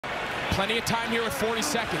Plenty of time here with 40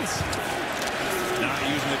 seconds. Not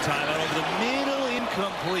using the timeout over the middle,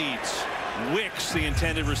 incomplete. Wicks, the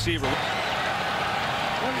intended receiver.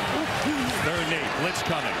 Third and 8, blitz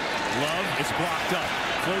coming. Love, it's blocked up.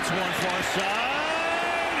 Floats one far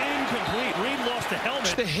side, incomplete. Reed lost the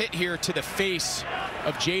helmet. The hit here to the face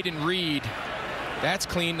of Jaden Reed. That's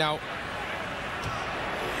clean now.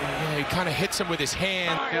 Yeah, he kind of hits him with his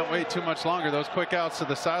hand. Can't wait too much longer. Those quick outs to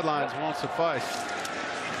the sidelines won't suffice.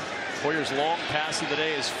 Hoyer's long pass of the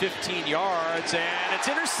day is 15 yards, and it's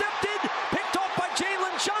intercepted. Picked off by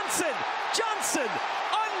Jaylon Johnson. Johnson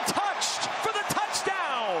untouched for the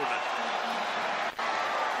touchdown.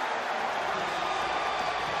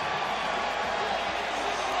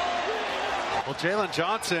 Well, Jaylon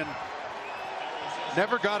Johnson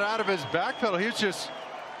never got out of his back pedal. He was just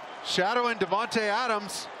shadowing Devontae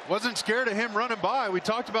Adams. Wasn't scared of him running by. We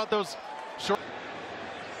talked about those short.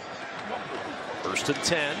 First and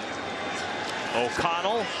 10.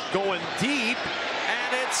 O'Connell going deep,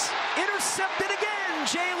 and it's intercepted again.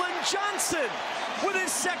 Jaylon Johnson with his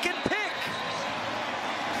second pick.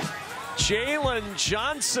 Jaylon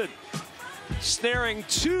Johnson snaring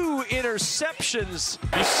 2 interceptions.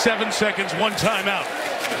 7 seconds, 1 timeout.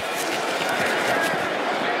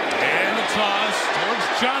 And the toss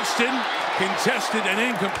towards Johnston, contested and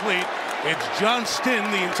incomplete. It's Johnston,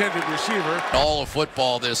 the intended receiver. All of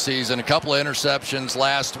football this season, a couple of interceptions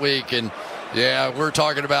last week, and yeah, we're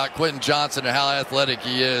talking about Quentin Johnson and how athletic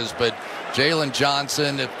he is, but Jaylon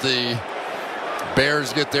Johnson, if the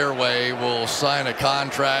Bears get their way, will sign a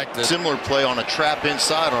contract. Similar play on a trap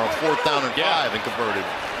inside on a 4th down and 5 and converted.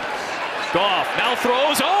 Goff now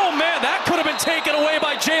throws. Oh man, that could have been taken away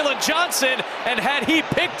by Jaylon Johnson, and had he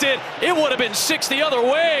picked it, it would have been 6 the other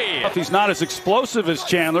way. He's not as explosive as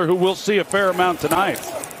Chandler, who we'll see a fair amount tonight.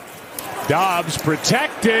 Dobbs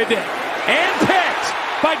protected and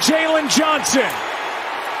picked by Jaylon Johnson.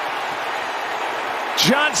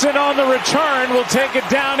 Johnson on the return will take it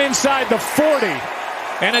down inside the 40.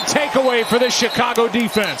 And a takeaway for the Chicago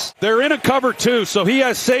defense. They're in a cover 2, so he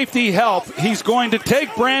has safety help. He's going to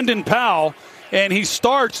take Brandon Powell, and he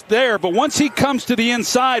starts there. But once he comes to the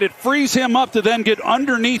inside, it frees him up to then get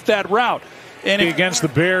underneath that route. And against the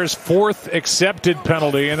Bears' 4th accepted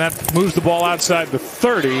penalty, and that moves the ball outside the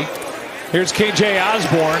 30. Here's KJ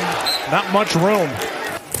Osborne. Not much room.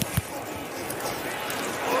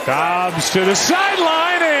 Dobbs to the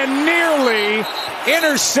sideline and nearly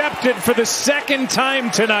intercepted for the 2nd time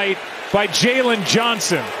tonight by Jaylon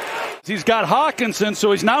Johnson. He's got Hawkinson,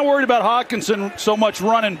 so he's not worried about Hawkinson so much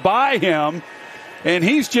running by him. And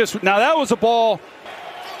he's just, now that was a ball.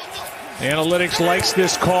 Analytics likes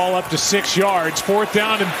this call up to 6 yards. 4th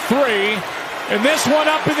down and 3. And this one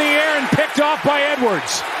up in the air and picked off by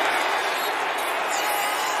Edwards.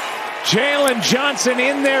 Jaylon Johnson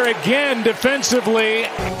in there again defensively.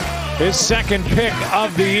 His 2nd pick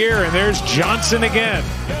of the year, and there's Johnson again.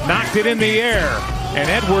 Knocked it in the air, and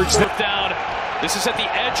Edwards put down. This is at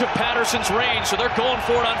the edge of Patterson's range, so they're going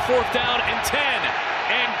for it on 4th down and 10.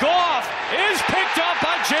 And Goff is picked up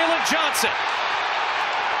by Jaylon Johnson.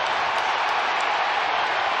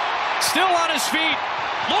 Still on his feet.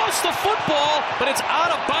 Lost the football, but it's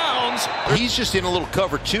out of bounds. He's just in a little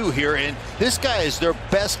cover 2 here, and this guy is their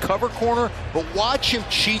best cover corner, but watch him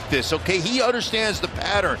cheat this, okay? He understands the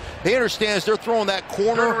pattern. He understands they're throwing that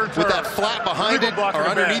corner with that flat behind it or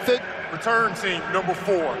underneath it. Return team number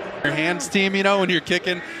 4. Your hands team, you know, when you're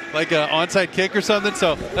kicking like an onside kick or something,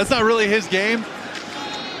 so that's not really his game.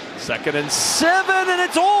 2nd and 7, and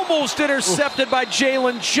it's almost intercepted by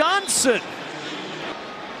Jaylon Johnson.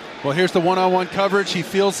 Well, here's the one-on-one coverage. He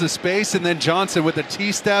feels the space, and then Johnson with the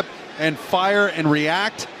T-step and fire and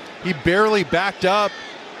react. He barely backed up.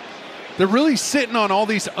 They're really sitting on all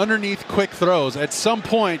these underneath quick throws. At some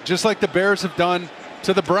point, just like the Bears have done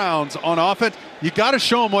to the Browns on offense, you got to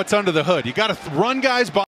show them what's under the hood. You got to run guys by.